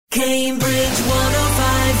Cambridge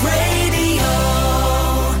 105 Radio.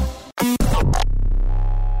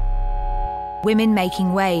 Women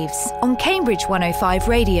Making Waves on Cambridge 105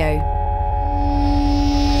 Radio.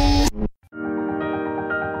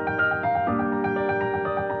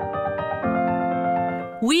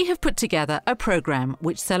 We have put together a programme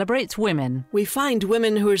which celebrates women. We find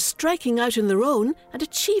women who are striking out on their own and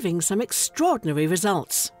achieving some extraordinary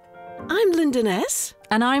results. I'm Linda Ness.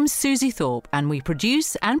 And I'm Susie Thorpe, and we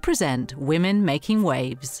produce and present Women Making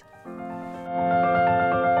Waves.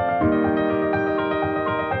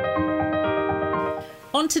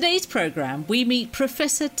 On today's programme, we meet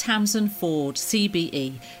Professor Tamsin Ford,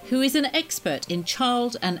 CBE, who is an expert in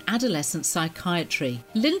child and adolescent psychiatry.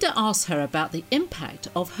 Linda asks her about the impact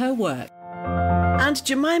of her work. And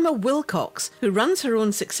Jemima Wilcox, who runs her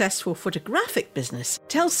own successful photographic business,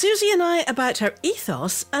 tells Susie and I about her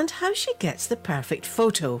ethos and how she gets the perfect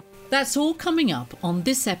photo. That's all coming up on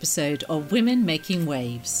this episode of Women Making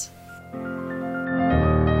Waves.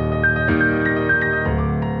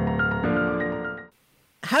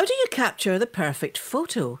 How do you capture the perfect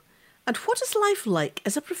photo? And what is life like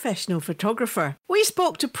as a professional photographer? We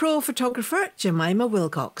spoke to pro photographer Jemima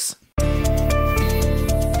Wilcox.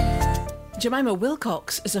 Jemima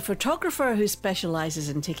Wilcox is a photographer who specialises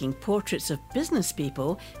in taking portraits of business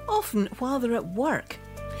people, often while they're at work.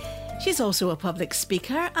 She's also a public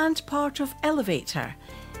speaker and part of Elevate Her,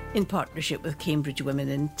 in partnership with Cambridge Women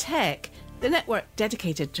in Tech, the network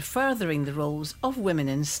dedicated to furthering the roles of women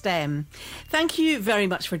in STEM. Thank you very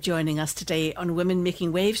much for joining us today on Women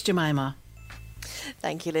Making Waves, Jemima.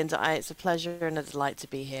 Thank you, Linda. It's a pleasure and a delight to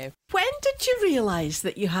be here. When did you realise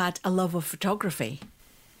that you had a love of photography?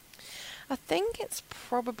 I think it's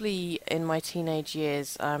probably in my teenage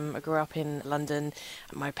years. I grew up in London.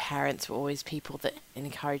 My parents were always people that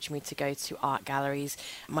encouraged me to go to art galleries.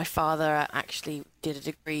 My father actually did a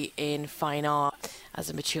degree in fine art as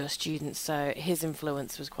a mature student, so his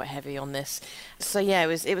influence was quite heavy on this. So yeah,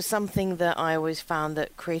 it was something that I always found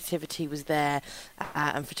that creativity was there,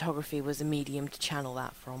 and photography was a medium to channel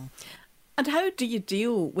that from. And how do you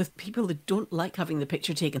deal with people that don't like having the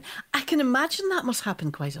picture taken? I can imagine that must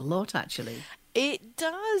happen quite a lot, actually. It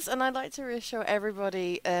does, and I'd like to reassure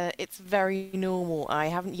everybody it's very normal. I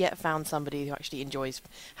haven't yet found somebody who actually enjoys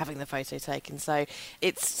having the photo taken, so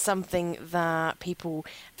it's something that people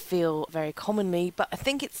feel very commonly, but I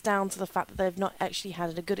think it's down to the fact that they've not actually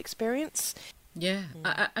had a good experience. Yeah,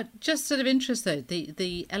 I just sort of interest though,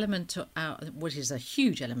 the element, which is a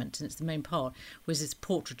huge element and it's the main part, was this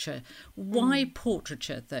portraiture. Why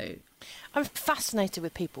portraiture though? I'm fascinated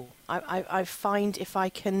with people. I find if I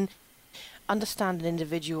can understand an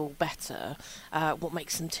individual better, what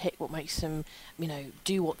makes them tick, what makes them,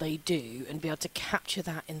 do what they do, and be able to capture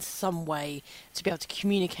that in some way, to be able to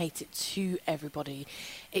communicate it to everybody.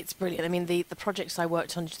 It's brilliant. I mean, the projects I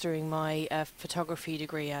worked on during my photography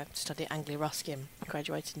degree, I studied at Anglia Ruskin,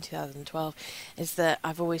 graduated in 2012, is that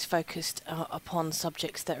I've always focused upon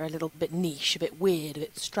subjects that are a little bit niche, a bit weird, a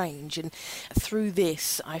bit strange, and through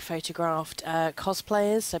this I photographed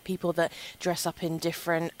cosplayers, so people that dress up in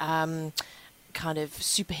different kind of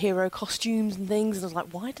superhero costumes and things, and I was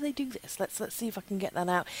like, why do they do this? Let's see if I can get that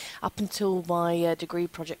out. Up until my degree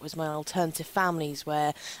project was my alternative families,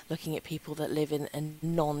 where looking at people that live in a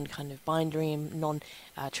non kind of binary and non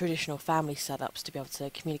traditional family setups, to be able to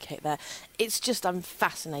communicate that. It's just, I'm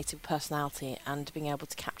fascinated with personality and being able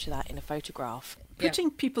to capture that in a photograph.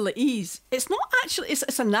 Putting people at ease. It's not actually,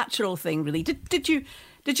 it's a natural thing, really. Did you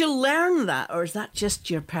learn that, or is that just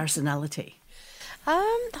your personality?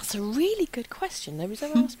 That's a really good question. Nobody's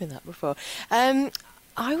ever asked me that before.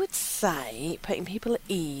 I would say putting people at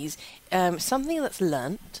ease, something that's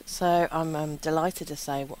learnt. So I'm delighted to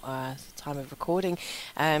say, at the time of recording,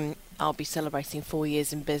 I'll be celebrating 4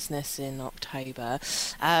 years in business in October,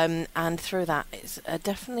 and through that, it's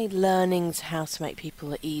definitely learning how to make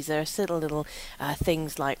people at ease. There are still little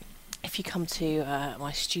things like, if you come to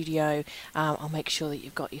my studio, I'll make sure that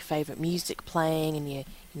you've got your favourite music playing and your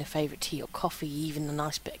favourite tea or coffee, even a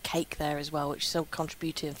nice bit of cake there as well, which still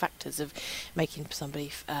contributing factors of making somebody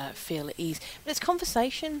feel at ease. But it's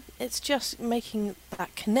conversation. It's just making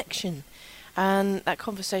that connection. And that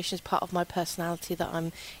conversation is part of my personality, that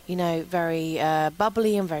I'm, very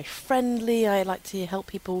bubbly and very friendly. I like to help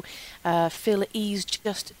people feel at ease,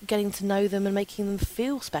 just getting to know them and making them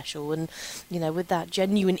feel special. And, with that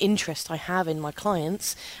genuine interest I have in my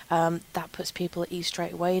clients, that puts people at ease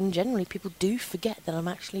straight away. And generally people do forget that I'm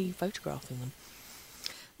actually photographing them.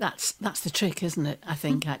 That's the trick, isn't it? I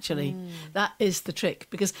think, actually. That is the trick,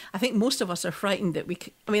 because I think most of us are frightened that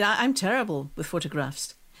I'm terrible with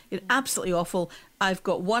photographs. absolutely awful. I've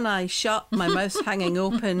got one eye shut, my mouth hanging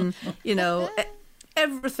open,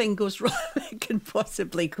 everything goes wrong. It can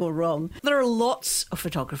possibly go wrong. There are lots of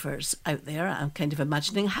photographers out there. I'm kind of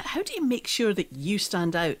imagining, how do you make sure that you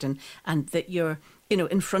stand out and that you're,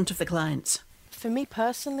 in front of the clients? For me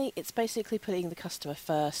personally, it's basically putting the customer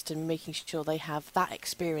first and making sure they have that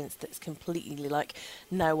experience that's completely like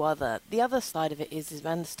no other. The other side of it is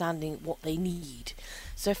understanding what they need.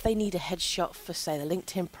 So if they need a headshot for, say, the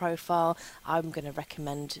LinkedIn profile, I'm going to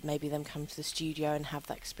recommend maybe them come to the studio and have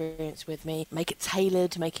that experience with me. Make it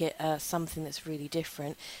tailored, make it something that's really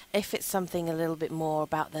different. If it's something a little bit more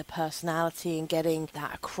about their personality and getting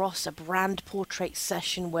that across, a brand portrait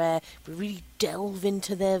session where we really delve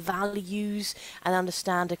into their values and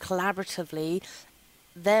understand collaboratively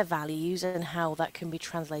their values and how that can be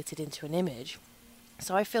translated into an image.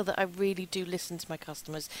 So I feel that I really do listen to my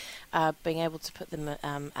customers, being able to put them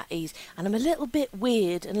at ease. And I'm a little bit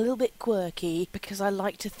weird and a little bit quirky because I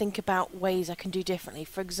like to think about ways I can do differently.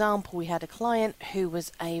 For example, we had a client who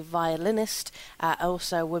was a violinist,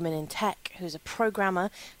 also a woman in tech who's a programmer.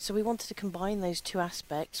 So we wanted to combine those two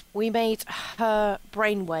aspects. We made her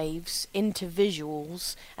brainwaves into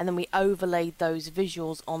visuals, and then we overlaid those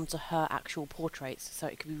visuals onto her actual portraits. So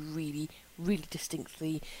it could be really, really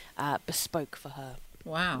distinctly bespoke for her.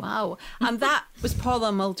 Wow. And that was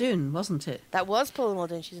Paula Muldoon, wasn't it? That was Paula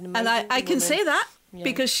Muldoon. She's an amazing And I can woman. say that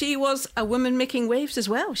because she was a woman making waves as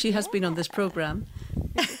well. She has been on this programme.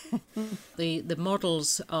 The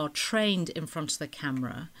models are trained in front of the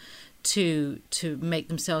camera to make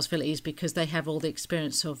themselves feel at ease because they have all the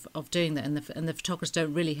experience of doing that, and the photographers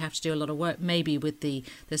don't really have to do a lot of work maybe with the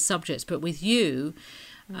subjects, but with you,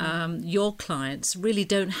 your clients really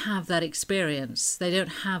don't have that experience. They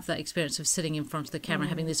don't have that experience of sitting in front of the camera,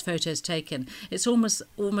 having these photos taken. It's almost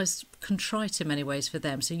contrite in many ways for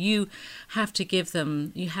them. So you have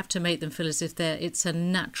to make them feel as if it's a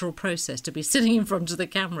natural process to be sitting in front of the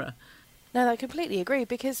camera. No, I completely agree,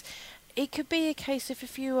 because it could be a case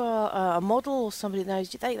if you are a model or somebody that knows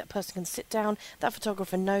that person can sit down, that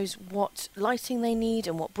photographer knows what lighting they need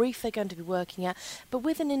and what brief they're going to be working at. But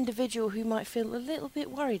with an individual who might feel a little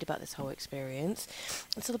bit worried about this whole experience,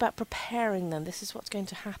 it's all about preparing them. This is what's going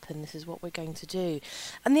to happen. This is what we're going to do.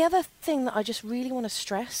 And the other thing that I just really want to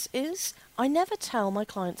stress is I never tell my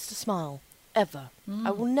clients to smile. Ever.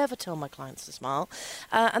 I will never tell my clients to smile.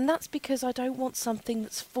 And that's because I don't want something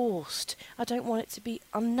that's forced. I don't want it to be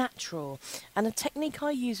unnatural. And a technique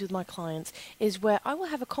I use with my clients is where I will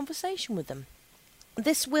have a conversation with them.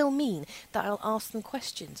 This will mean that I'll ask them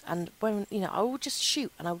questions, and when I will just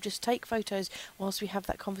shoot and I will just take photos whilst we have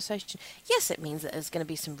that conversation. Yes, it means that there's going to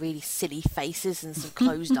be some really silly faces and some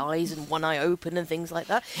closed eyes and one eye open and things like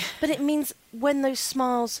that. But it means when those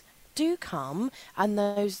smiles do come and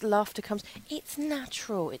those laughter comes, it's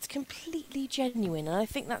natural, it's completely genuine. And I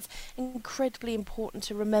think that's incredibly important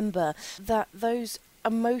to remember, that those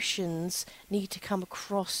emotions need to come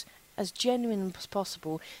across as genuine as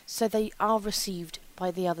possible so they are received by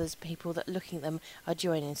the others people that looking at them are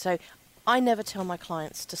joining. So I never tell my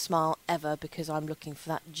clients to smile ever, because I'm looking for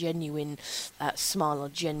that genuine smile or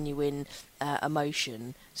genuine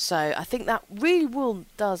emotion. So I think that really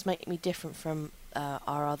does make me different from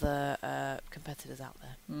our other competitors out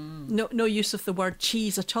there. No use of the word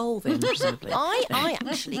cheese at all then, presumably. I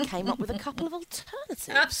actually came up with a couple of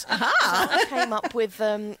alternatives. So I came up with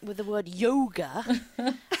the word yoga.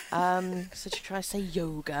 So to try to say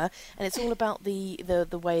yoga, and it's all about the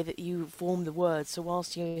way that you form the word. So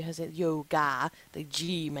whilst you has it yoga, the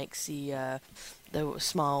G makes the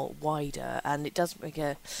smile wider, and it does make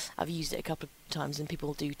I've used it a couple of times, and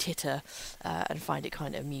people do titter and find it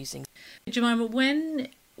kind of amusing. Jemima,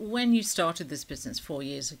 when you started this business 4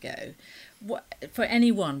 years ago, for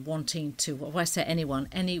anyone wanting to, well, I say anyone,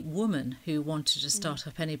 any woman who wanted to start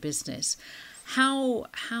up any business, how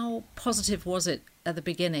positive was it at the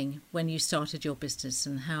beginning when you started your business,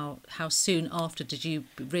 and how soon after did you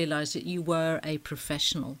realise that you were a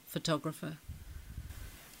professional photographer?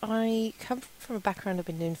 I come from a background, I've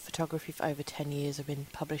been doing photography for over 10 years. I've been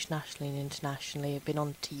published nationally and internationally. I've been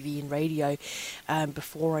on TV and radio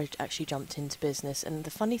before I actually jumped into business. And the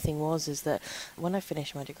funny thing is that when I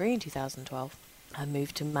finished my degree in 2012, I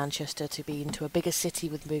moved to Manchester to be into a bigger city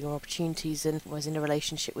with bigger opportunities, and was in a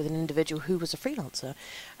relationship with an individual who was a freelancer.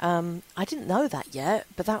 I didn't know that yet,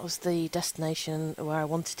 but that was the destination where I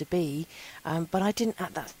wanted to be. But I didn't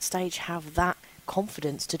at that stage have that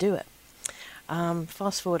confidence to do it.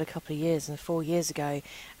 Fast forward a couple of years, and 4 years ago,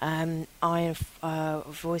 I've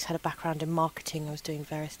always had a background in marketing. I was doing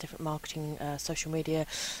various different marketing, social media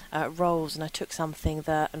roles, and I took something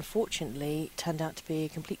that unfortunately turned out to be a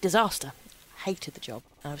complete disaster. hated the job.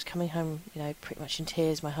 I was coming home, pretty much in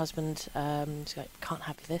tears. My husband was like, "Can't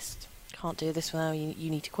have this. Can't do this now. You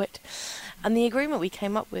need to quit." And the agreement we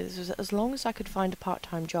came up with was that as long as I could find a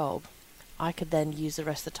part-time job, I could then use the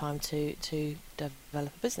rest of the time to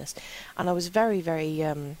develop a business. And I was very, very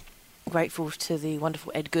grateful to the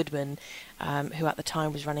wonderful Ed Goodman, who at the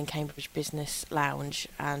time was running Cambridge Business Lounge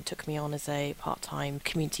and took me on as a part-time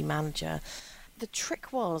community manager. The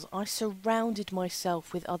trick was I surrounded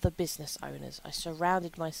myself with other business owners. I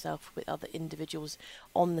surrounded myself with other individuals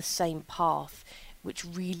on the same path, which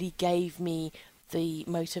really gave me the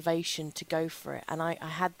motivation to go for it. And I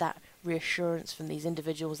had that reassurance from these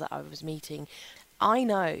individuals that I was meeting. I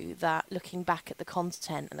know that looking back at the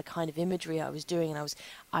content and the kind of imagery I was doing, and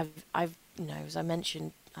I've as I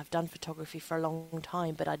mentioned, I've done photography for a long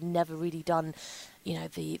time, but I'd never really done,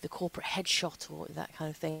 the corporate headshot or that kind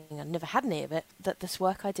of thing. I'd never had any of it. That this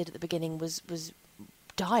work I did at the beginning was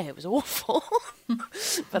dire. It was awful.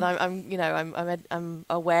 But I'm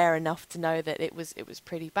aware enough to know that it was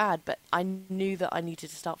pretty bad. But I knew that I needed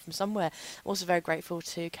to start from somewhere. I'm also very grateful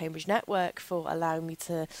to Cambridge Network for allowing me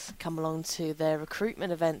to come along to their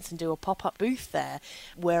recruitment events and do a pop-up booth there,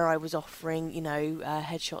 where I was offering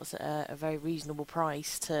headshots at a very reasonable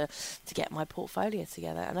price to get my portfolio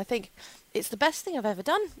together. And I think it's the best thing I've ever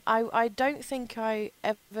done. I don't think I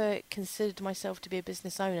ever considered myself to be a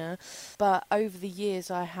business owner, but over the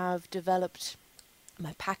years I have developed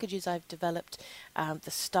my packages, I've developed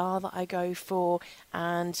the style that I go for,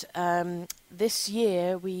 and this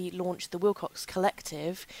year we launched the Wilcox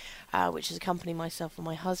Collective, which is a company myself and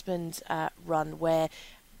my husband run, where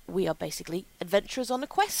we are basically adventurers on a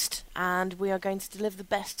quest, and we are going to deliver the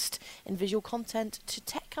best in visual content to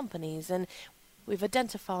tech companies. And we've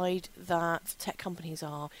identified that tech companies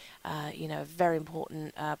are, a very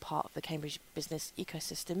important part of the Cambridge business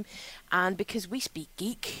ecosystem. And because we speak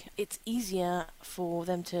geek, it's easier for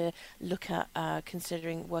them to look at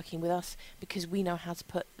considering working with us, because we know how to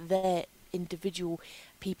put their individual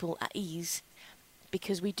people at ease,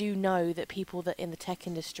 because we do know that people that in the tech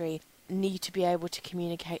industry need to be able to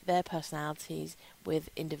communicate their personalities with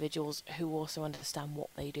individuals who also understand what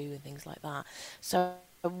they do and things like that. So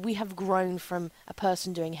we have grown from a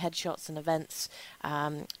person doing headshots and events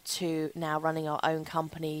to now running our own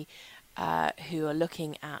company, who are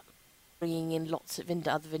looking at bringing in lots of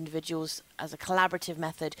other individuals as a collaborative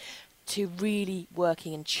method to really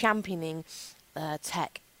working and championing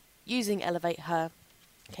tech, using Elevate Her,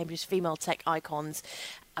 Cambridge's female tech icons,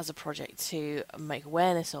 as a project to make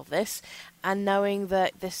awareness of this, and knowing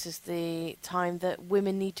that this is the time that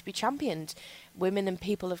women need to be championed. Women and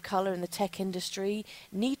people of colour in the tech industry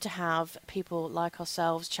need to have people like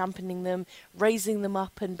ourselves championing them, raising them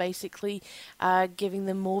up, and basically giving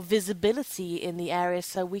them more visibility in the area,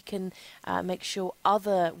 so we can make sure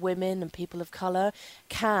other women and people of colour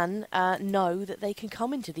can know that they can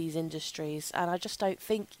come into these industries. And I just don't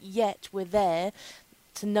think yet we're there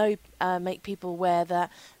to make people aware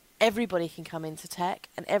that everybody can come into tech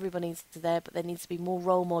and everybody needs to there, but there needs to be more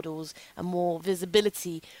role models and more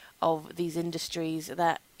visibility of these industries,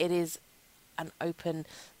 that it is an open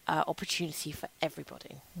opportunity for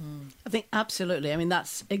everybody. I think absolutely. I mean,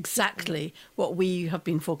 that's exactly what we have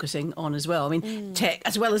been focusing on as well. I mean, tech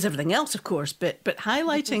as well as everything else, of course, but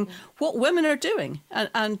highlighting what women are doing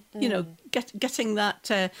and getting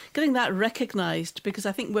that recognised, because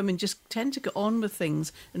I think women just tend to get on with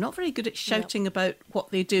things. They're not very good at shouting about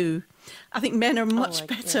what they do. I think men are much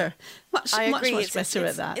better, much better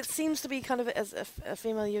at that. It seems to be kind of, as a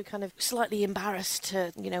female, you're kind of slightly embarrassed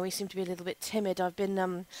to, we seem to be a little bit timid. I've been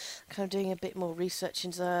kind of doing a bit more research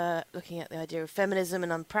into looking at the idea of feminism,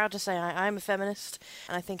 and I'm proud to say I am a feminist.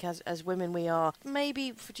 And I think as women, we are,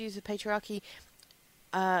 maybe due to patriarchy,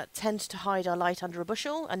 tend to hide our light under a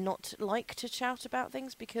bushel and not like to shout about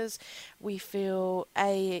things, because we feel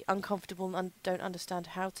A, uncomfortable and don't understand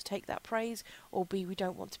how to take that praise, or B, we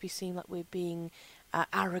don't want to be seen like we're being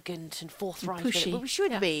arrogant and forthright with it. But we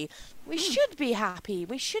should be. We should be happy.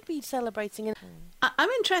 We should be celebrating. And I'm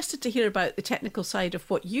interested to hear about the technical side of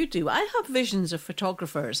what you do. I have visions of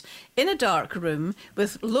photographers in a dark room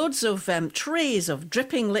with loads of trays of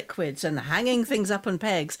dripping liquids and hanging things up on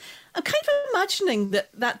pegs. I'm kind of imagining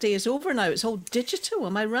that day is over now. It's all digital.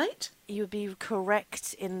 Am I right? You would be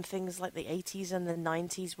correct in things like the 80s and the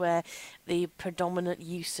 90s, where the predominant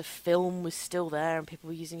use of film was still there and people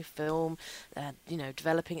were using film,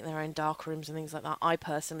 developing it in their own dark rooms and things like that. I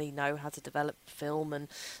personally know how to develop film, and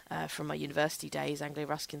from my university days, Anglia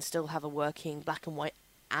Ruskin still have a working black and white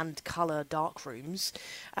and colour dark rooms.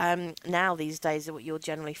 Now these days, what you'll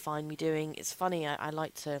generally find me doing, it's funny, I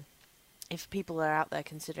like to if people are out there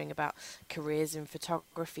considering about careers in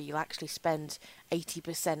photography, you'll actually spend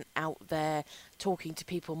 80% out there talking to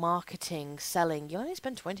people, marketing, selling. You'll only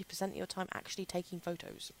spend 20% of your time actually taking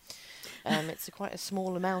photos. It's quite a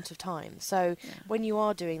small amount of time. So when you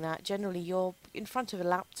are doing that, generally you're in front of a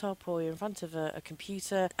laptop or you're in front of a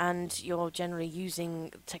computer, and you're generally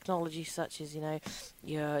using technology such as,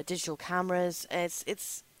 your digital cameras.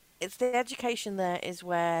 It's the education there is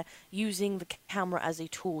where using the camera as a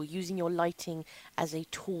tool, using your lighting as a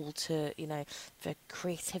tool to, for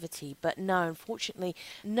creativity. But no, unfortunately,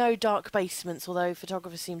 no dark basements, although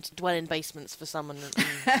photographers seem to dwell in basements for some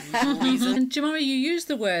unusual reason. And Jemima, you use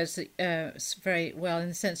the words very well in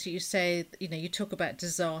the sense that you say, you talk about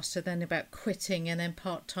disaster, then about quitting and then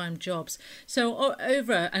part-time jobs. So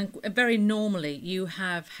over and very normally you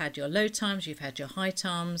have had your low times, you've had your high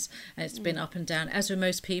times, and it's been up and down, as with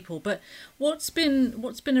most people. But what's been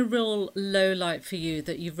a real low light for you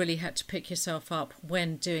that you've really had to pick yourself up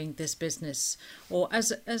when doing this business, or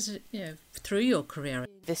as through your career?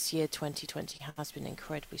 This year, 2020, has been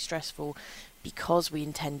incredibly stressful because we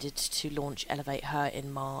intended to launch Elevate Her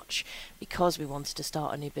in March, because we wanted to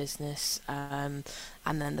start a new business, and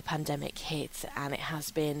then the pandemic hit, and it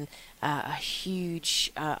has been a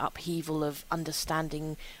huge upheaval of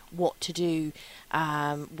understanding what to do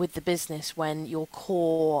with the business when your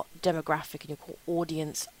core demographic and your core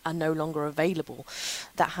audience are no longer available.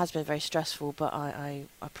 That has been very stressful, but I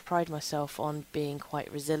pride myself on being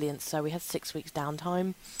quite resilient. So we had 6 weeks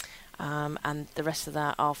downtime. And the rest of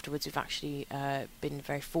that afterwards, we've actually been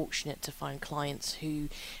very fortunate to find clients who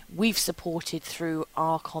we've supported through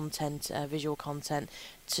our content, visual content,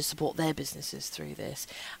 to support their businesses through this.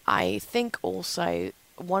 I think also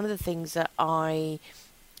one of the things that I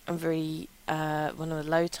am very, one of the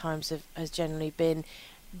low times has generally been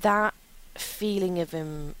that feeling of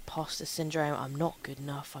imposter syndrome. I'm not good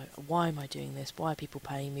enough. Why am I doing this? Why are people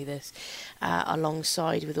paying me this?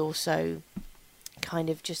 Alongside with also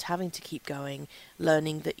kind of just having to keep going,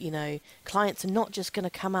 learning that clients are not just going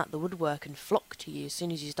to come out the woodwork and flock to you as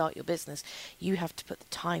soon as you start your business. You have to put the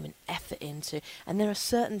time and effort into, and there are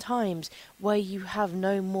certain times where you have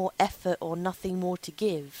no more effort or nothing more to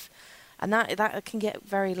give, and that can get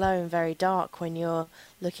very low and very dark when you're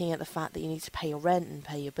looking at the fact that you need to pay your rent and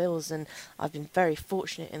pay your bills. And I've been very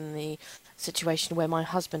fortunate in the situation where my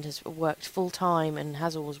husband has worked full-time and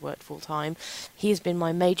has always worked full-time. He has been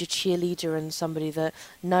my major cheerleader and somebody that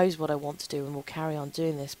knows what I want to do and will carry on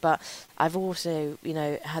doing this. But I've also,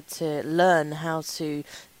 had to learn how to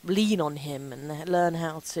lean on him and learn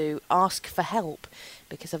how to ask for help,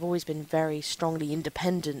 because I've always been very strongly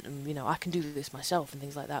independent and, I can do this myself and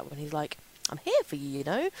things like that, when he's like, I'm here for you,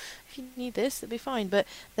 if you need this, it'll be fine. But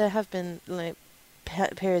there have been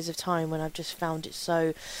periods of time when I've just found it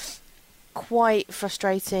so quite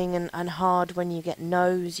frustrating and hard when you get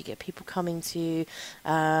no's, you get people coming to you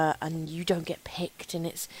and you don't get picked, and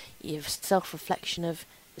it's self-reflection of,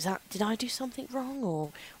 did I do something wrong, or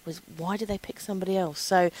why did they pick somebody else?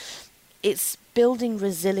 So it's building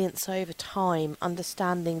resilience over time,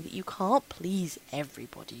 understanding that you can't please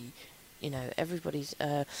everybody. Everybody's,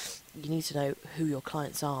 you need to know who your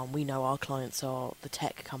clients are, and we know our clients are the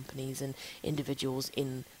tech companies and individuals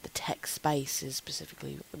in the tech spaces,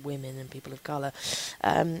 specifically women and people of colour,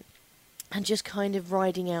 and just kind of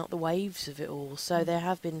riding out the waves of it all. So there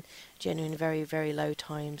have been genuine very, very low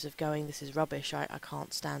times of going, this is rubbish, I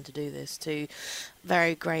can't stand to do this, to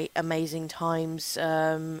very great, amazing times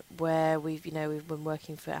where we've been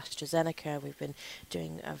working for AstraZeneca, we've been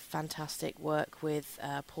doing a fantastic work with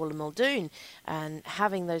Paula Muldoon, and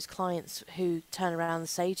having those clients who turn around and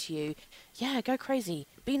say to you, yeah, go crazy,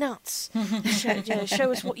 be nuts,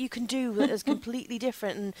 show us what you can do that is completely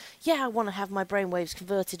different, and I want to have my brainwaves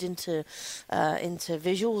converted into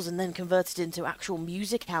visuals and then converted into actual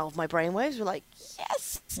music out of my brainwaves. We're like,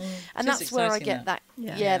 yes, and that's where I get that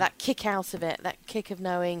that kick out of it, that kick of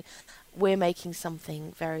knowing we're making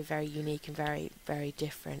something very, very unique and very, very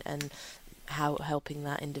different, and how helping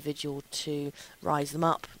that individual to rise them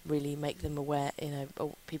up, really make them aware,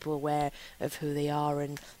 people aware of who they are,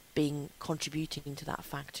 and contributing to that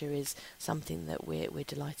factor is something that we're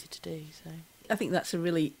delighted to do. So I think that's a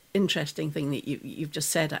really interesting thing that you've just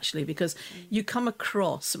said, actually, because you come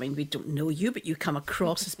across, we don't know you, but you come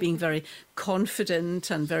across as being very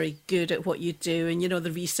confident and very good at what you do. And,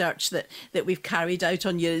 the research that we've carried out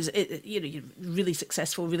on you is, you're really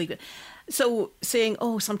successful, really good. So saying,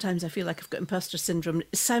 sometimes I feel like I've got imposter syndrome,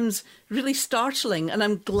 it sounds really startling. And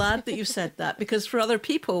I'm glad that you said that, because for other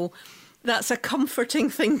people, That's a comforting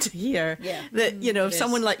thing to hear. Yeah. That, you know, if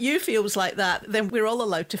someone like you feels like that, then we're all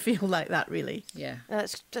allowed to feel like that, really. Yeah.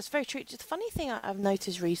 That's very true. The funny thing I've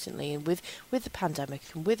noticed recently, and with the pandemic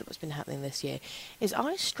and with what's been happening this year, is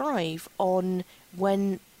I strive on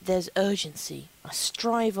when there's urgency. I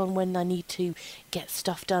strive on when I need to get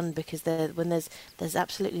stuff done, because when there's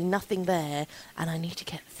absolutely nothing there and I need to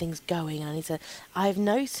get things going. And I've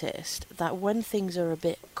noticed that when things are a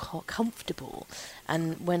bit comfortable,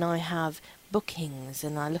 and when I have bookings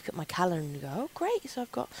and I look at my calendar and go, oh great, so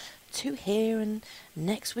I've got 2 here and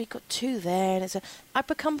next week got 2 there, and I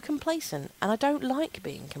become complacent, and I don't like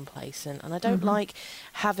being complacent, and I don't like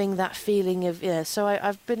having that feeling of, so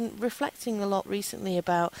I've been reflecting a lot recently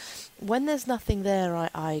about when there's nothing there,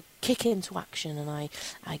 I kick into action and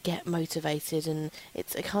I get motivated, and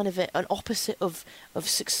it's a kind of an opposite of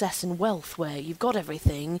success and wealth, where you've got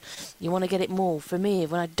everything, you want to get it more. For me,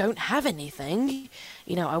 when I don't have anything,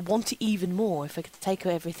 I want it even more. If I could take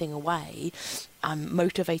everything away, I'm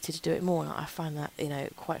motivated to do it more. I find that,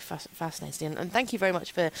 quite fascinating. And thank you very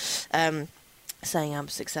much for saying I'm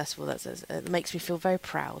successful. It makes me feel very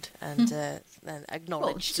proud and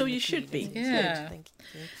acknowledged. So you should be. Yeah. Thank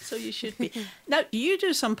you. So you should be. Now, you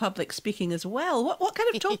do some public speaking as well. What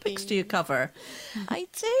kind of topics do you cover? I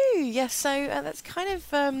do, yes. So that's kind of,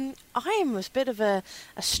 I am a bit of a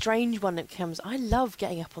strange one when it comes. I love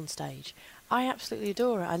getting up on stage. I absolutely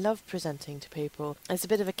adore it. I love presenting to people. There's a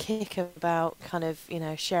bit of a kick about kind of,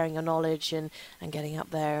 sharing your knowledge and getting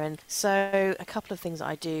up there. And so a couple of things that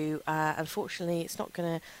I do, unfortunately, it's not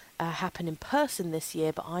going to happen in person this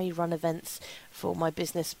year, but I run events for my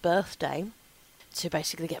business birthday to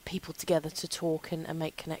basically get people together to talk and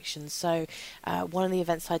make connections. So one of the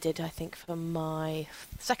events I did, I think, for my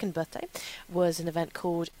 2nd birthday was an event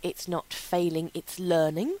called It's Not Failing, It's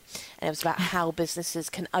Learning. And it was about how businesses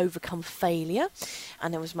can overcome failure.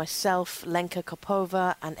 And it was myself, Lenka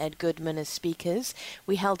Kopova and Ed Goodman as speakers.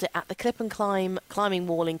 We held it at the Clip and Climb climbing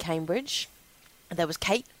wall in Cambridge. There was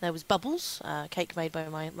cake, there was bubbles, cake made by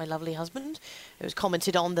my lovely husband. It was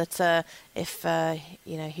commented on that if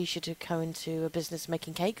he should go into a business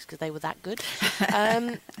making cakes because they were that good.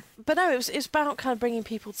 But no, it's about kind of bringing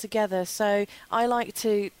people together. So I like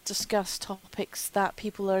to discuss topics that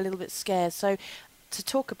people are a little bit scared. So to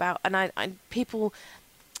talk about, and people,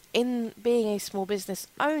 in being a small business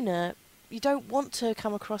owner, you don't want to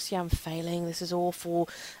come across, I'm failing, this is awful,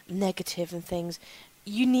 negative and things.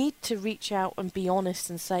 You need to reach out and be honest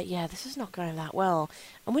and say, this is not going that well.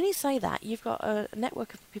 And when you say that, you've got a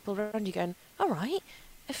network of people around you going, all right,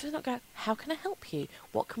 if it's not going, how can I help you?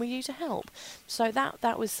 What can we do to help? So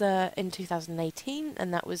that was in 2018,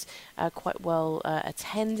 and that was quite well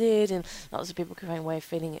attended, and lots of people came away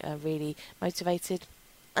feeling really motivated.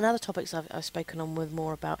 And other topics I've spoken on with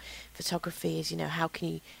more about photography is,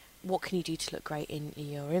 what can you do to look great in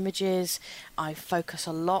your images? I focus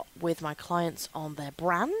a lot with my clients on their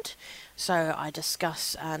brand. So I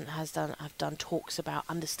discuss and I've done talks about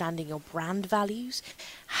understanding your brand values,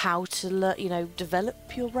 how to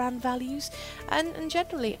develop your brand values, and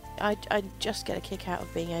generally I just get a kick out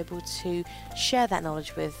of being able to share that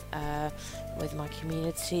knowledge with my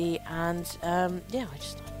community, and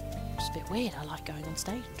it's a bit weird. I like going on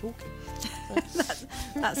stage and talking.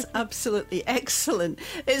 That's absolutely excellent.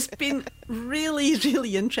 It's been really,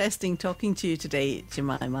 really interesting talking to you today,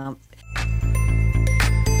 Jemima.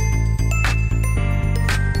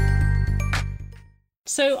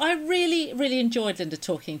 So I really, really enjoyed Linda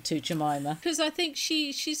talking to Jemima, because I think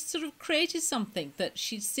she's sort of created something that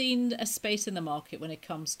she's seen a space in the market when it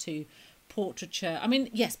comes to portraiture. I mean,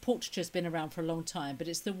 yes, portraiture has been around for a long time, but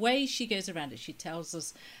it's the way she goes around it. She tells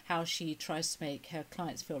us how she tries to make her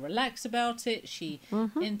clients feel relaxed about it. She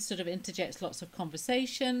sort of interjects lots of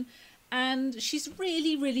conversation, and she's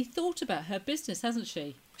really, really thought about her business, hasn't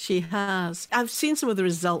she? She has. I've seen some of the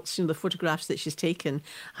results, the photographs that she's taken,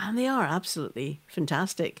 and they are absolutely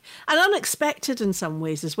fantastic and unexpected in some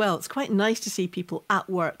ways as well. It's quite nice to see people at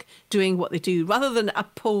work doing what they do rather than a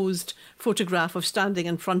posed photograph of standing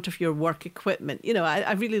in front of your work equipment.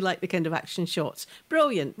 I really like the kind of action shots.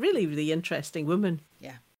 Brilliant. Really, really interesting woman.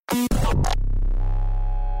 Yeah.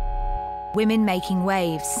 Women Making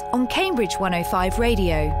Waves on Cambridge 105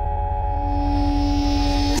 Radio.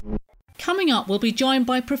 Coming up, we'll be joined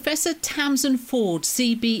by Professor Tamsin Ford,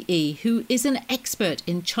 CBE, who is an expert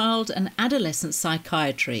in child and adolescent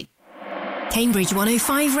psychiatry. Cambridge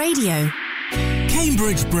 105 Radio. Cambridge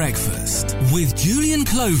Cambridge Breakfast with Julian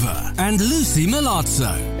Clover and Lucy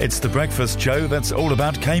Milazzo. It's the breakfast show that's all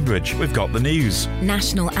about Cambridge. We've got the news,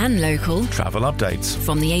 National and local. travel updates,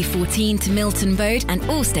 From the A14 to Milton Road and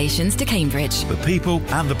all stations to Cambridge. the people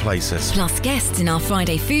and the places. Plus guests in our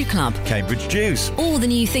Friday food club. Cambridge Juice, All the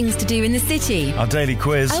new things to do in the city. our daily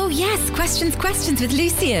quiz, Oh yes, questions with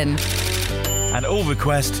Lucian. and All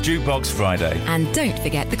Request Jukebox Friday. And don't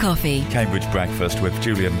forget the coffee. Cambridge Breakfast with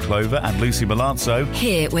Julian Clover and Lucy Milazzo.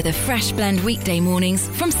 Here with a fresh blend weekday mornings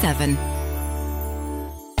from 7.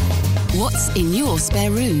 What's in your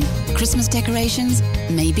spare room? Christmas decorations?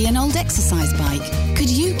 Maybe an old exercise bike? Could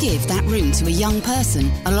you give that room to a young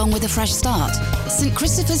person along with a fresh start? St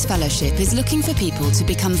Christopher's Fellowship is looking for people to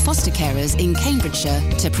become foster carers in Cambridgeshire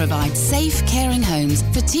to provide safe, caring homes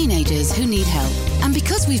for teenagers who need help. And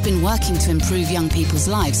because we've been working to improve young people's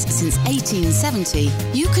lives since 1870,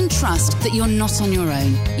 you can trust that you're not on your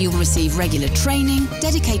own. You'll receive regular training,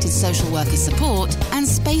 dedicated social worker support, and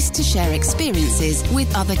space to share experiences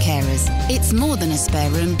with other carers. It's more than a spare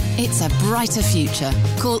room, it's a brighter future.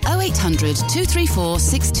 Call 0800 234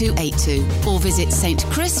 6282 or visit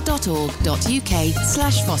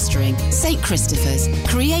stchris.org.uk/fostering. St Christopher's,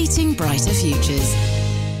 creating brighter futures.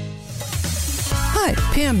 Hi,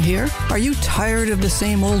 Pam here. Are you tired of the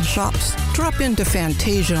same old shops? Drop into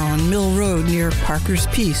Fantasia on Mill Road near Parker's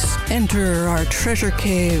Piece. Enter our treasure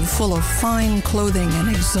cave full of fine clothing and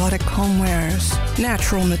exotic homewares.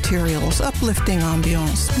 Natural materials, uplifting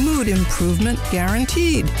ambiance, mood improvement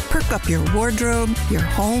guaranteed. Perk up your wardrobe, your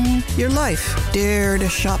home, your life. Dare to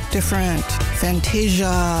shop different.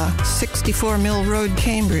 Fantasia, 64 Mill Road,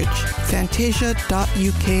 Cambridge.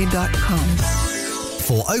 Fantasia.uk.com.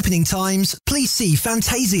 For opening times, please see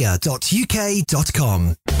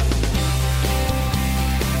fantasia.uk.com.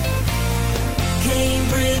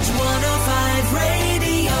 Cambridge 105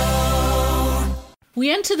 Radio. We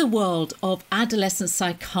enter the world of adolescent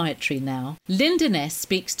psychiatry now. Linda Ness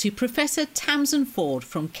speaks to Professor Tamsin Ford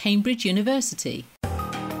from Cambridge University.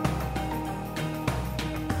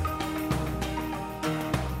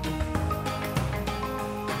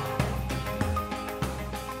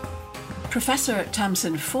 Professor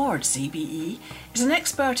Tamsin Ford, CBE, is an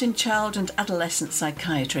expert in child and adolescent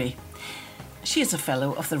psychiatry. She is a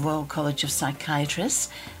Fellow of the Royal College of Psychiatrists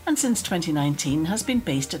and since 2019 has been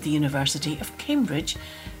based at the University of Cambridge,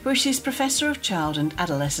 where she is Professor of Child and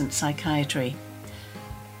Adolescent Psychiatry.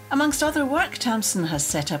 Amongst other work, Tamsin has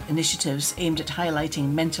set up initiatives aimed at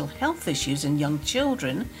highlighting mental health issues in young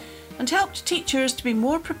children and helped teachers to be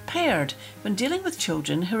more prepared when dealing with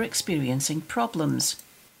children who are experiencing problems.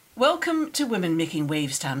 Welcome to Women Making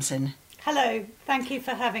Waves, Tamsin. Hello, thank you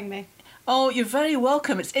for having me. Oh, you're very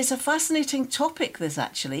welcome. It's a fascinating topic, this,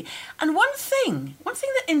 actually. And one thing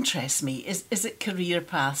that interests me is that career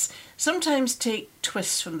paths sometimes take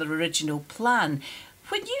twists from their original plan.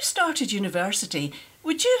 When you started university,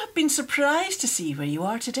 would you have been surprised to see where you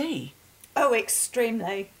are today? Oh,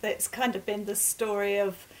 extremely. It's kind of been the story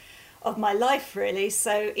of my life, really.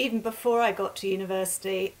 So even before I got to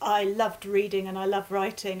university, I loved reading and I loved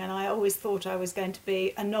writing, and I always thought I was going to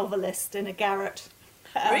be a novelist in a garret.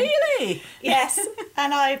 Really? Yes.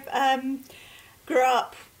 And I grew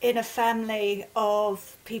up in a family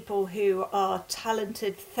of people who are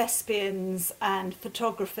talented thespians and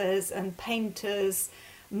photographers and painters.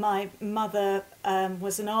 My mother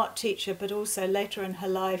was an art teacher, but also later in her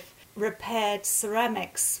life repaired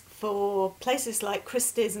ceramics for places like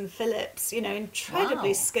Christie's and Phillips,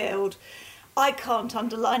 incredibly skilled. I can't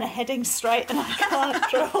underline a heading straight and I can't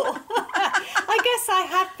draw. I guess I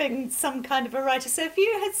have been some kind of a writer. So if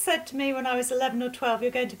you had said to me when I was 11 or 12,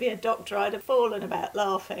 you're going to be a doctor, I'd have fallen about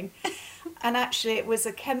laughing. And actually it was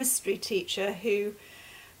a chemistry teacher who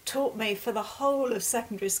taught me for the whole of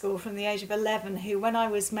secondary school from the age of 11, who when I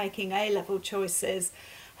was making A-level choices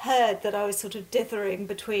heard that I was sort of dithering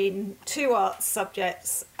between 2 arts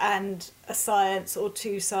subjects and a science or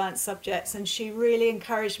 2 science subjects, and she really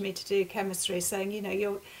encouraged me to do chemistry, saying,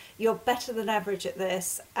 you're better than average at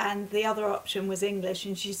this, and the other option was English,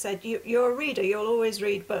 and she said, you're a reader, you'll always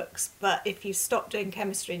read books, but if you stop doing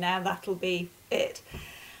chemistry now, that'll be it.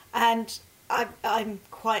 And I'm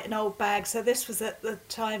quite an old bag, so this was at the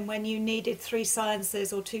time when you needed 3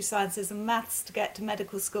 sciences or 2 sciences and maths to get to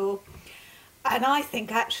medical school. And I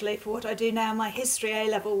think actually for what I do now, my history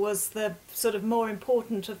A-level was the sort of more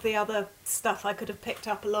important of the other stuff I could have picked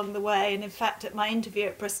up along the way. And in fact, at my interview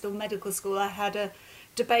at Bristol Medical School, I had a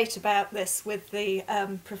debate about this with the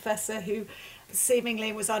professor who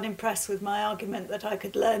seemingly was unimpressed with my argument that I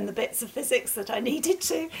could learn the bits of physics that I needed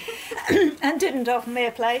to and didn't offer me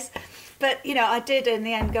a place. But, I did in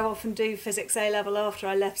the end go off and do physics A-level after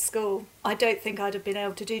I left school. I don't think I'd have been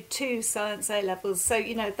able to do 2 science A-levels. So,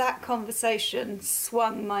 that conversation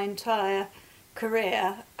swung my entire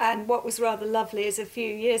career. And what was rather lovely is a few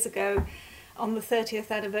years ago, on the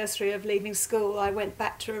 30th anniversary of leaving school, I went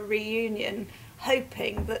back to a reunion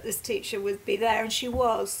hoping that this teacher would be there, and she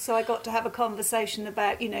was. So I got to have a conversation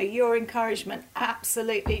about, your encouragement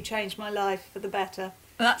absolutely changed my life for the better.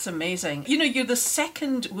 That's amazing. You're the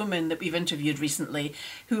second woman that we've interviewed recently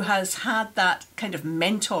who has had that kind of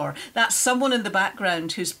mentor, that someone in the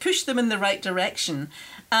background who's pushed them in the right direction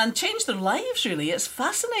and changed their lives, really. It's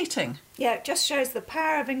fascinating. Yeah, it just shows the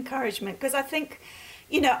power of encouragement, because I think,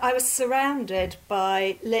 I was surrounded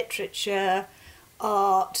by literature,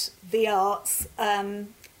 art, the arts,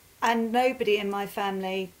 and nobody in my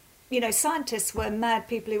family, scientists were mad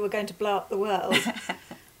people who were going to blow up the world.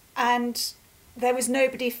 And there was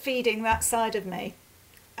nobody feeding that side of me.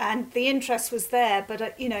 And the interest was there, but,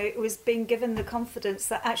 it was being given the confidence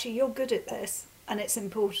that actually you're good at this and it's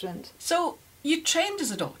important. So you trained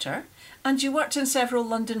as a doctor and you worked in several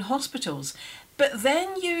London hospitals, but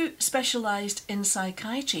then you specialised in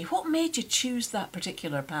psychiatry. What made you choose that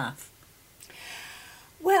particular path?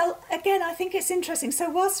 Well, again, I think it's interesting. So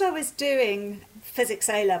whilst I was doing physics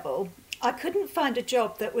A-level, I couldn't find a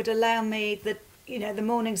job that would allow me the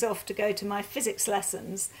mornings off to go to my physics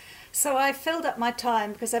lessons. So I filled up my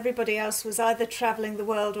time, because everybody else was either travelling the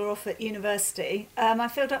world or off at university. I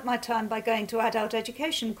filled up my time by going to adult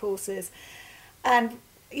education courses. And,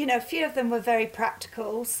 a few of them were very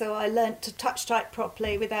practical. So I learnt to touch type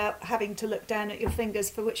properly without having to look down at your fingers,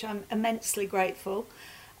 for which I'm immensely grateful.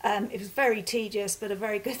 It was very tedious, but a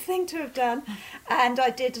very good thing to have done. And I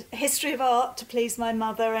did history of art to please my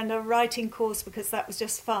mother, and a writing course because that was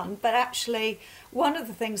just fun. But actually, one of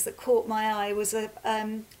the things that caught my eye was a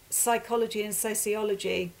psychology and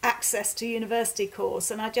sociology access to university course.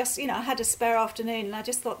 And I just, I had a spare afternoon and I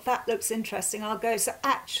just thought, that looks interesting, I'll go. So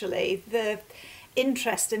actually, the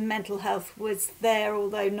interest in mental health was there,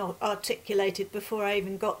 although not articulated, before I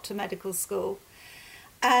even got to medical school.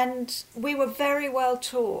 And we were very well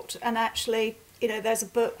taught, and actually, there's a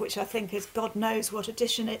book which I think is, God knows what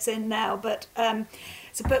edition it's in now, but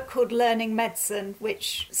it's a book called Learning Medicine,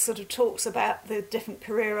 which sort of talks about the different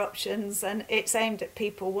career options, and it's aimed at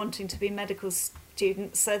people wanting to be medical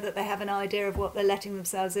students so that they have an idea of what they're letting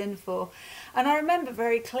themselves in for. And I remember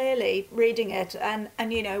very clearly reading it, and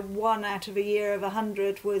 1 out of a year of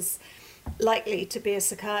 100 was likely to be a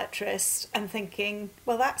psychiatrist, and thinking,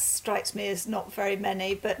 well, that strikes me as not very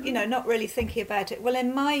many, but not really thinking about it. Well,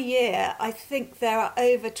 in my year, I think there are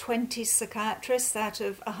over 20 psychiatrists out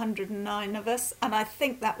of 109 of us, and I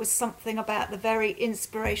think that was something about the very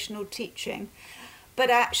inspirational teaching.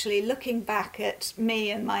 But actually, looking back at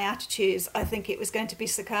me and my attitudes, I think it was going to be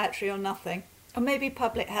psychiatry or nothing, or maybe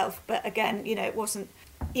public health. But again, it wasn't,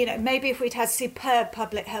 maybe if we'd had superb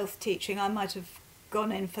public health teaching, I might have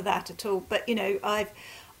gone in for that at all. But I've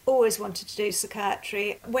always wanted to do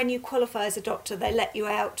psychiatry. When you qualify as a doctor, they let you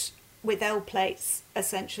out with L plates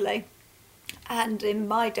essentially, and in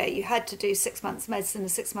my day you had to do 6 months medicine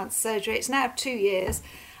and 6 months surgery. It's now 2 years,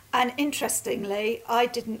 and interestingly, I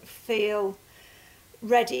didn't feel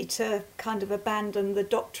ready to kind of abandon the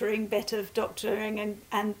doctoring bit of doctoring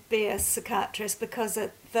and be a psychiatrist, because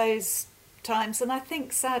at those times, and I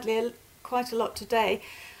think sadly quite a lot today,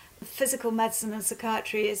 physical medicine and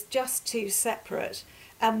psychiatry is just too separate.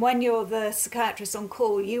 And when you're the psychiatrist on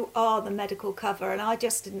call, you are the medical cover, and I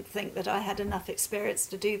just didn't think that I had enough experience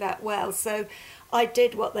to do that well. So I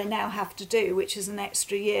did what they now have to do, which is an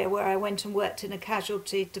extra year, where I went and worked in a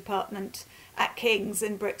casualty department at King's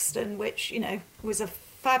in Brixton, which, was a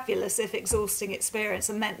fabulous, if exhausting, experience,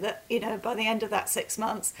 and meant that, by the end of that 6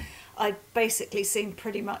 months, I'd basically seen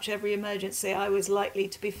pretty much every emergency I was likely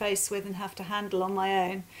to be faced with and have to handle on my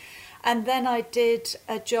own. And then I did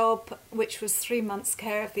a job which was 3 months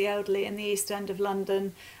care of the elderly in the East End of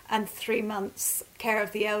London, and 3 months care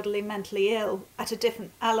of the elderly mentally ill at a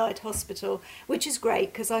different allied hospital, which is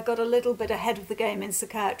great because I got a little bit ahead of the game in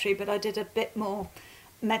psychiatry, but I did a bit more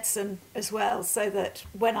medicine as well, so that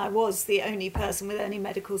when I was the only person with any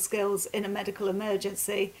medical skills in a medical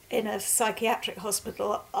emergency in a psychiatric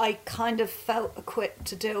hospital, I kind of felt equipped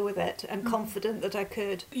to deal with it and confident that I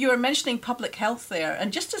could. You were mentioning public health there,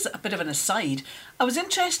 and just as a bit of an aside, I was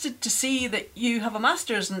interested to see that you have a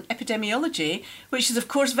master's in epidemiology, which is of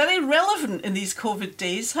course very relevant in these COVID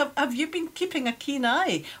days. Have you been keeping a keen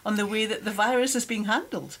eye on the way that the virus is being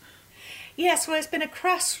handled? Yes, well, it's been a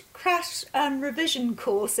crash revision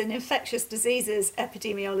course in infectious diseases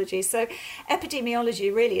epidemiology. So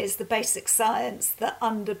epidemiology really is the basic science that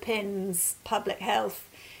underpins public health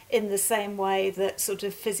in the same way that sort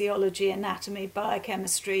of physiology, anatomy,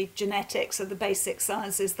 biochemistry, genetics are the basic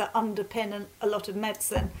sciences that underpin a lot of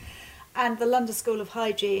medicine. And the London School of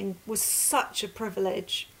Hygiene was such a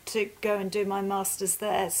privilege to go and do my master's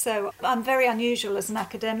there. So I'm very unusual as an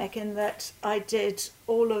academic in that I did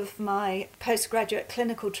all of my postgraduate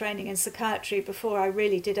clinical training in psychiatry before I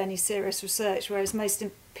really did any serious research, whereas most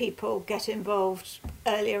people get involved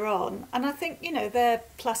earlier on. And I think, you know, there are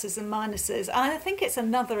pluses and minuses. And I think it's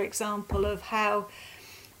another example of how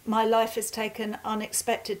my life has taken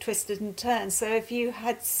unexpected twists and turns. So if you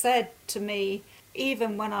had said to me,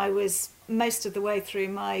 even when I was most of the way through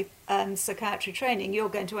my psychiatry training, you're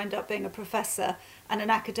going to end up being a professor and an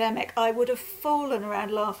academic, I would have fallen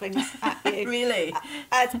around laughing at you. Really?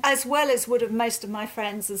 As well as would have most of my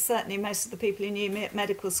friends, and certainly most of the people who knew me at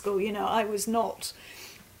medical school. You know, I was not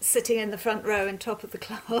sitting in the front row and top of the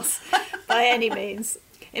class by any means.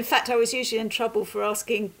 In fact, I was usually in trouble for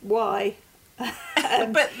asking why.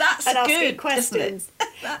 But that's and asking good, questions.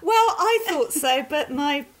 isn't it? Well, I thought so, but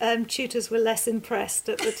my tutors were less impressed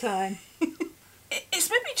at the time. It's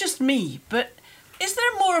maybe just me, but is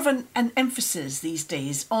there more of an emphasis these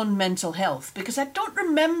days on mental health? Because I don't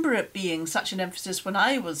remember it being such an emphasis when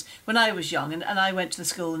I was young, and I went to the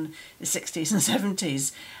school in the 60s and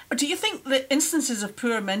 70s. Do you think the instances of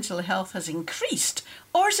poor mental health has increased,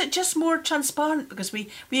 or is it just more transparent because we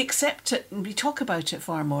accept it and we talk about it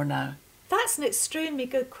far more now? That's an extremely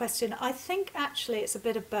good question. I think actually it's a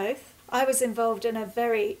bit of both. I was involved in a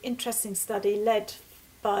very interesting study led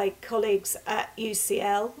by colleagues at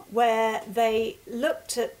UCL where they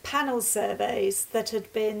looked at panel surveys that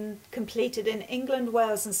had been completed in England,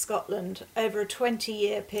 Wales and Scotland over a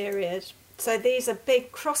 20-year period. So these are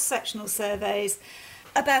big cross-sectional surveys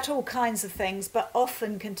about all kinds of things, but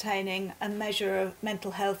often containing a measure of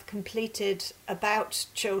mental health completed about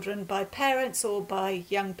children by parents or by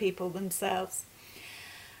young people themselves.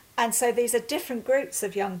 And so these are different groups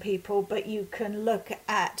of young people, but you can look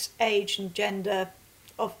at age and gender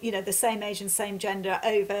of, you know, the same age and same gender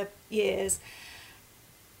over years.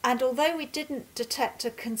 And although we didn't detect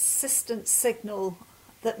a consistent signal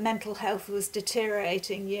that mental health was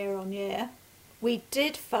deteriorating year on year, we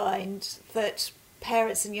did find that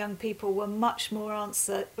parents and young people were much more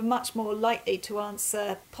likely to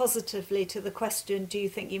answer positively to the question, do you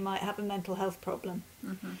think you might have a mental health problem?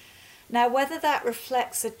 Mm-hmm. Now, whether that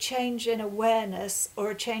reflects a change in awareness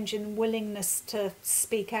or a change in willingness to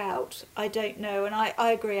speak out, I don't know. And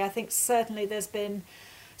I agree. I think certainly there's been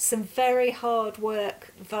some very hard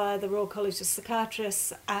work via the Royal College of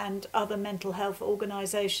Psychiatrists and other mental health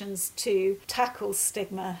organisations to tackle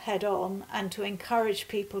stigma head on and to encourage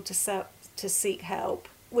people to seek help,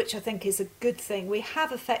 which I think is a good thing. We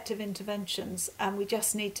have effective interventions and we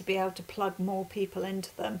just need to be able to plug more people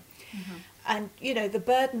into them. Mm-hmm. And, you know, the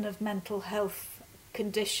burden of mental health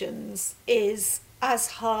conditions is as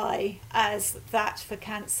high as that for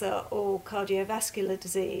cancer or cardiovascular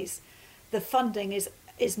disease. The funding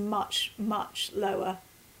is much, much lower,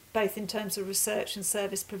 both in terms of research and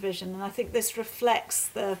service provision. And I think this reflects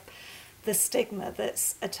the stigma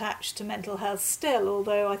that's attached to mental health still,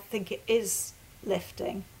 although I think it is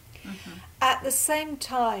lifting. Mm-hmm. At the same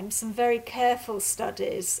time, some very careful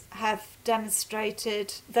studies have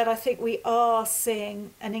demonstrated that I think we are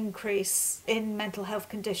seeing an increase in mental health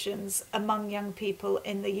conditions among young people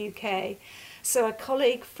in the UK. So a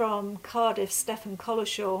colleague from Cardiff, Stefan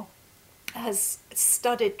Collishaw, has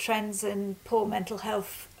studied trends in poor mental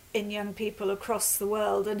health in young people across the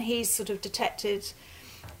world, and he's sort of detected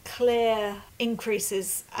clear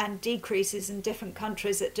increases and decreases in different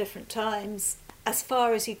countries at different times, as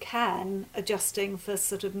far as you can, adjusting for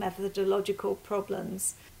sort of methodological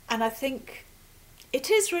problems. And I think it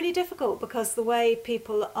is really difficult because the way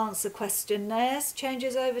people answer questionnaires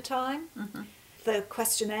changes over time. Mm-hmm. The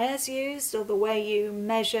questionnaires used or the way you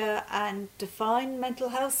measure and define mental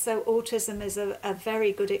health. So autism is a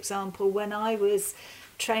very good example. When I was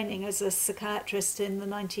training as a psychiatrist in the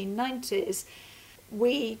 1990s,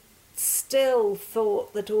 we still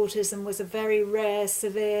thought that autism was a very rare,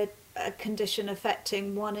 severe condition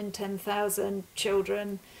affecting 1 in 10,000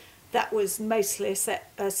 children that was mostly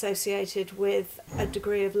associated with a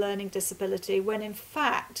degree of learning disability, when in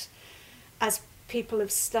fact, as people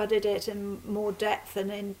have studied it in more depth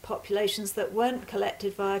and in populations that weren't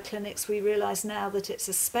collected via clinics, we realise now that it's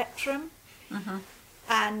a spectrum. Mm-hmm.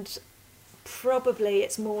 And probably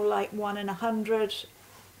it's more like 1 in 100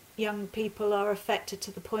 young people are affected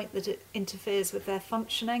to the point that it interferes with their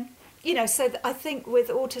functioning. So I think with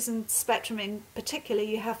autism spectrum in particular,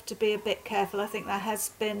 you have to be a bit careful. I think there has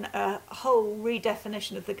been a whole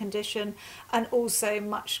redefinition of the condition and also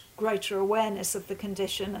much greater awareness of the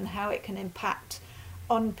condition and how it can impact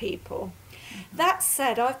on people. Mm-hmm. That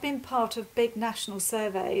said, I've been part of big national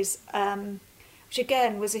surveys, which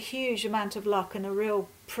again was a huge amount of luck and a real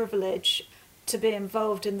privilege to be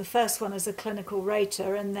involved in the first one as a clinical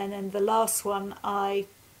rater, and then in the last one I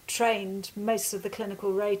trained most of the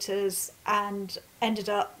clinical raters and ended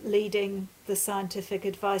up leading the scientific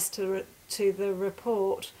advice to the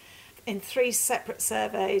report in 3 separate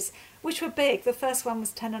surveys, which were big. The first one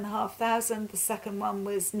was 10,500, the second one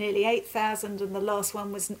was nearly 8,000, and the last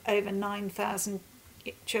one was over 9,000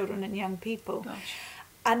 children and young people. Gosh.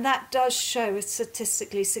 And that does show a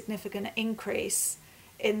statistically significant increase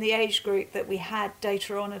in the age group that we had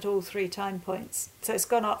data on at all 3 time points. So it's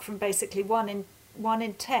gone up from basically 1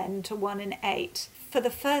 in 10 to 1 in 8. For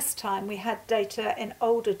the first time, we had data in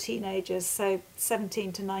older teenagers, so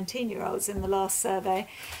 17 to 19-year-olds in the last survey,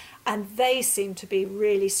 and they seem to be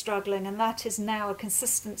really struggling, and that is now a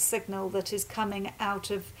consistent signal that is coming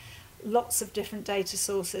out of lots of different data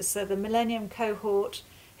sources. So the Millennium cohort,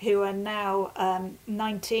 who are now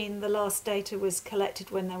 19, the last data was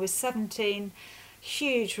collected when they were 17,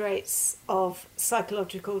 huge rates of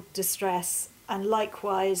psychological distress, and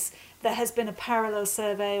likewise there has been a parallel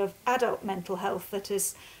survey of adult mental health that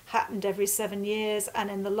has happened every 7 years,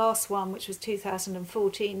 and in the last one, which was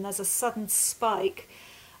 2014, there's a sudden spike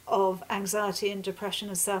of anxiety and depression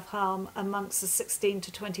and self-harm amongst the 16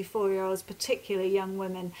 to 24-year-olds, particularly young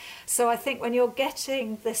women. So I think when you're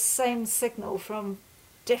getting this same signal from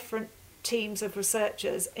different teams of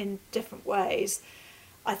researchers in different ways,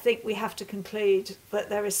 I think we have to conclude that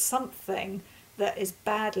there is something that is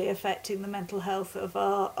badly affecting the mental health of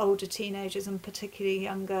our older teenagers and particularly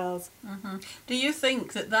young girls. Mm-hmm. Do you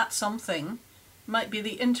think that something might be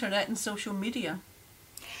the internet and social media?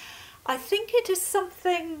 I think it is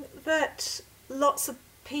something that lots of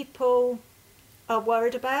people are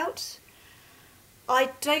worried about.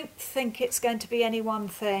 I don't think it's going to be any one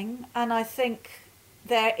thing, and I think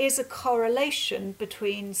there is a correlation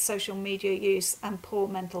between social media use and poor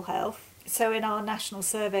mental health. So in our national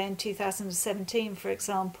survey in 2017, for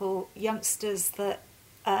example, youngsters that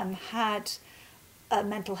had a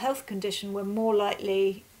mental health condition were more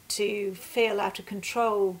likely to feel out of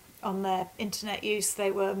control on their internet use.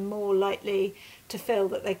 They were more likely to feel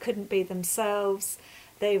that they couldn't be themselves.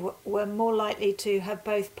 They were more likely to have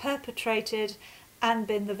both perpetrated and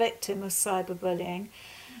been the victim of cyberbullying.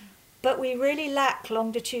 But we really lack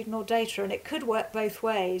longitudinal data, and it could work both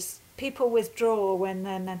ways. People withdraw when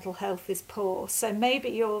their mental health is poor, so maybe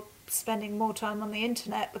you're spending more time on the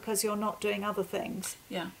internet because you're not doing other things.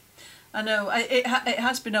 Yeah, I know. It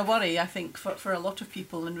has been a worry, I think, for a lot of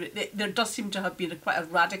people, and there does seem to have been quite a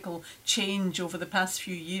radical change over the past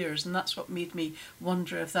few years, and that's what made me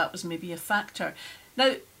wonder if that was maybe a factor.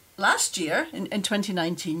 Now, last year, in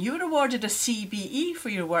 2019, you were awarded a CBE for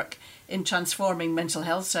your work in transforming mental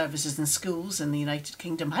health services in schools in the United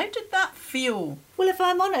Kingdom. How did that feel? Well, if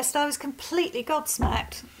I'm honest, I was completely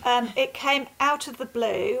gobsmacked. It came out of the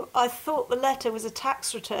blue. I thought the letter was a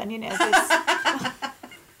tax return,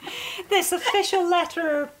 this official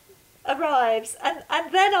letter arrives, and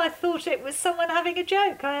then I thought it was someone having a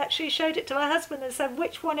joke. I actually showed it to my husband and said,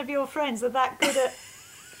 which one of your friends are that good at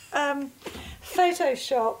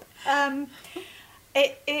Photoshop?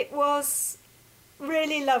 It was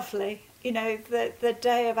really lovely. The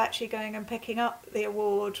day of actually going and picking up the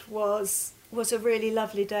award was a really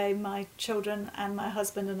lovely day. My children and my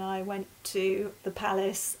husband and I went to the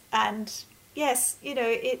palace, and yes,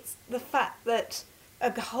 it's the fact that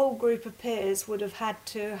a whole group of peers would have had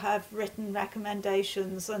to have written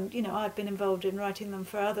recommendations, and I've been involved in writing them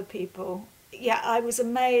for other people. Yeah, I was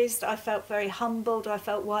amazed. I felt very humbled. I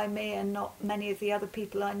felt, why me and not many of the other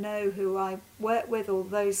people I know who I work with, or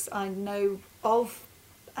those I know of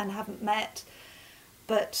and haven't met.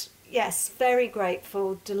 But yes, very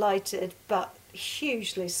grateful, delighted, but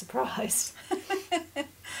hugely surprised.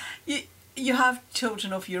 You have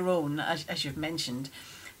children of your own, as you've mentioned.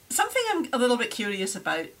 Something I'm a little bit curious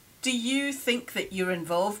about, do you think that your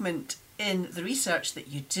involvement in the research that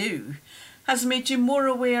you do has made you more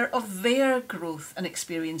aware of their growth and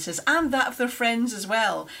experiences, and that of their friends as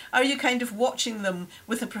well? Are you kind of watching them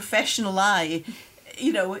with a professional eye,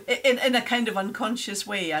 in a kind of unconscious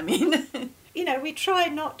way, I mean? We try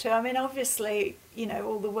not to. I mean, obviously,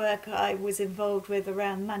 all the work I was involved with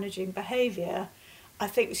around managing behaviour, I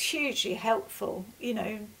think was hugely helpful.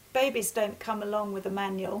 Babies don't come along with a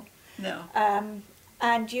manual. No.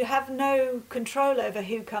 and you have no control over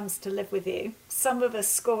who comes to live with you. Some of us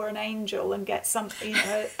score an angel and get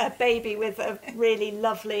a baby with a really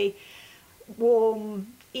lovely, warm,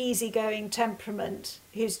 easygoing temperament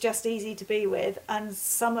who's just easy to be with, and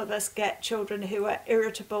some of us get children who are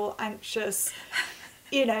irritable, anxious,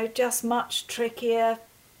 just much trickier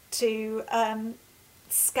to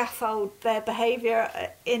scaffold their behaviour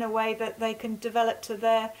in a way that they can develop to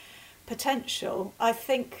their potential. I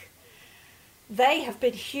think they have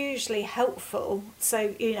been hugely helpful.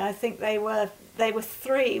 So, I think they were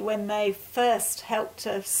 3 when they first helped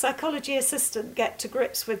a psychology assistant get to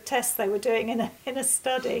grips with tests they were doing in a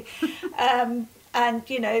study. And,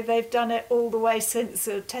 they've done it all the way since,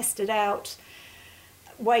 tested out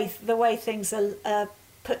the way things are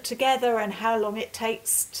put together and how long it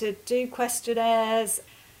takes to do questionnaires.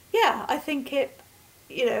 Yeah, I think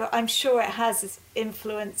I'm sure it has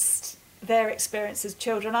influenced their experience as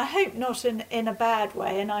children. I hope not in a bad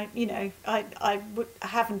way, and I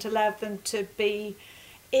haven't allowed them to be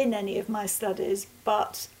in any of my studies,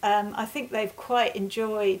 but I think they've quite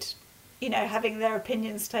enjoyed having their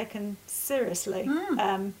opinions taken seriously.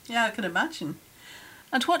 Yeah, I can imagine.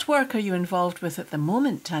 And what work are you involved with at the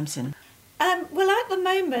moment, Tamsin? Well, at the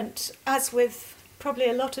moment, as with probably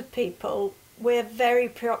a lot of people, we're very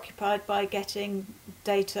preoccupied by getting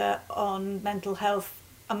data on mental health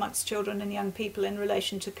amongst children and young people in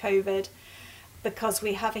relation to COVID, because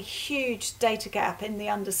we have a huge data gap in the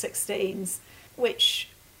under-16s, which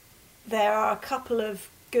there are a couple of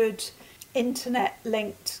good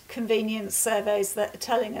internet-linked convenience surveys that are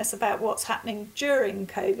telling us about what's happening during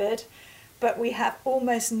COVID, but we have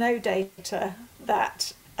almost no data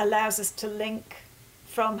that allows us to link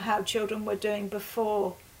from how children were doing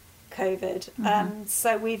before COVID.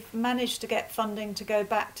 So we've managed to get funding to go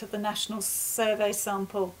back to the national survey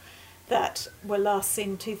sample that were last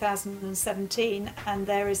seen in 2017, and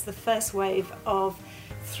there is the first wave of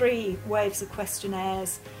 3 waves of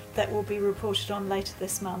questionnaires that will be reported on later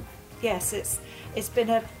this month. Yes, it's been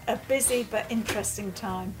a busy but interesting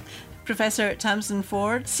time. Professor Tamsin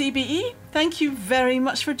Ford, CBE, thank you very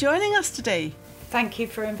much for joining us today. Thank you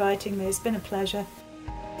for inviting me. It's been a pleasure.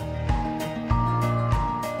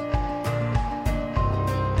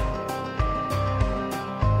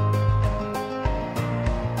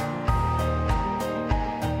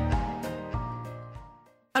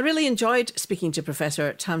 I really enjoyed speaking to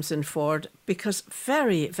Professor Tamsin Ford because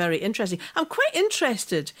very, very interesting. I'm quite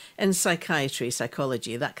interested in psychiatry,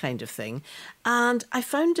 psychology, that kind of thing. And I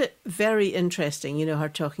found it very interesting, her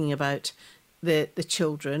talking about the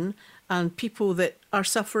children and people that are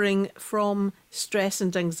suffering from stress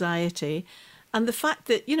and anxiety. And the fact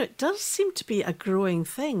that, it does seem to be a growing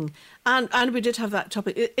thing. And we did have that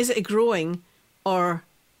topic. Is it growing or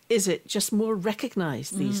is it just more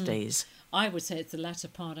recognised these days? I would say it's the latter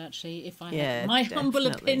part, actually. If I had my humble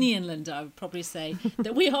opinion, Linda, I would probably say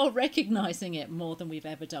that we are recognising it more than we've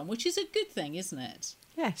ever done, which is a good thing, isn't it?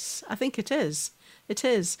 Yes, I think it is. It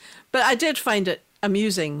is. But I did find it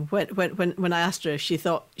amusing when I asked her if she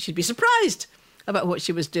thought she'd be surprised about what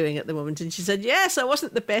she was doing at the moment. And she said, yes, I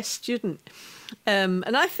wasn't the best student.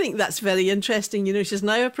 And I think that's very interesting. She's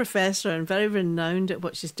now a professor and very renowned at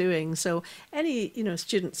what she's doing. So any,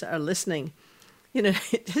 students that are listening,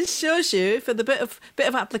 it just shows you, for the bit of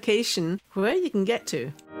application, where you can get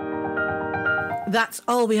to. That's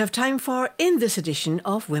all we have time for in this edition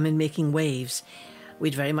of Women Making Waves.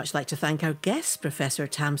 We'd very much like to thank our guests, Professor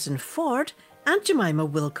Tamsin Ford and Jemima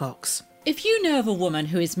Wilcox. If you know of a woman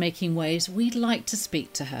who is making waves, we'd like to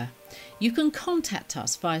speak to her. You can contact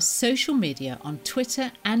us via social media on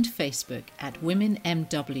Twitter and Facebook at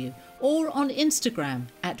WomenMW or on Instagram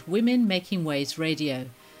at Women Making Waves Radio.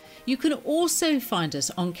 You can also find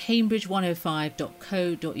us on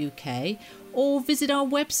cambridge105.co.uk or visit our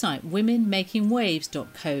website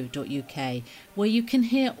womenmakingwaves.co.uk, where you can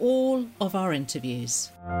hear all of our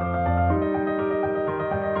interviews.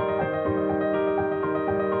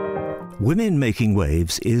 Women Making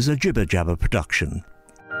Waves is a Jibber Jabber production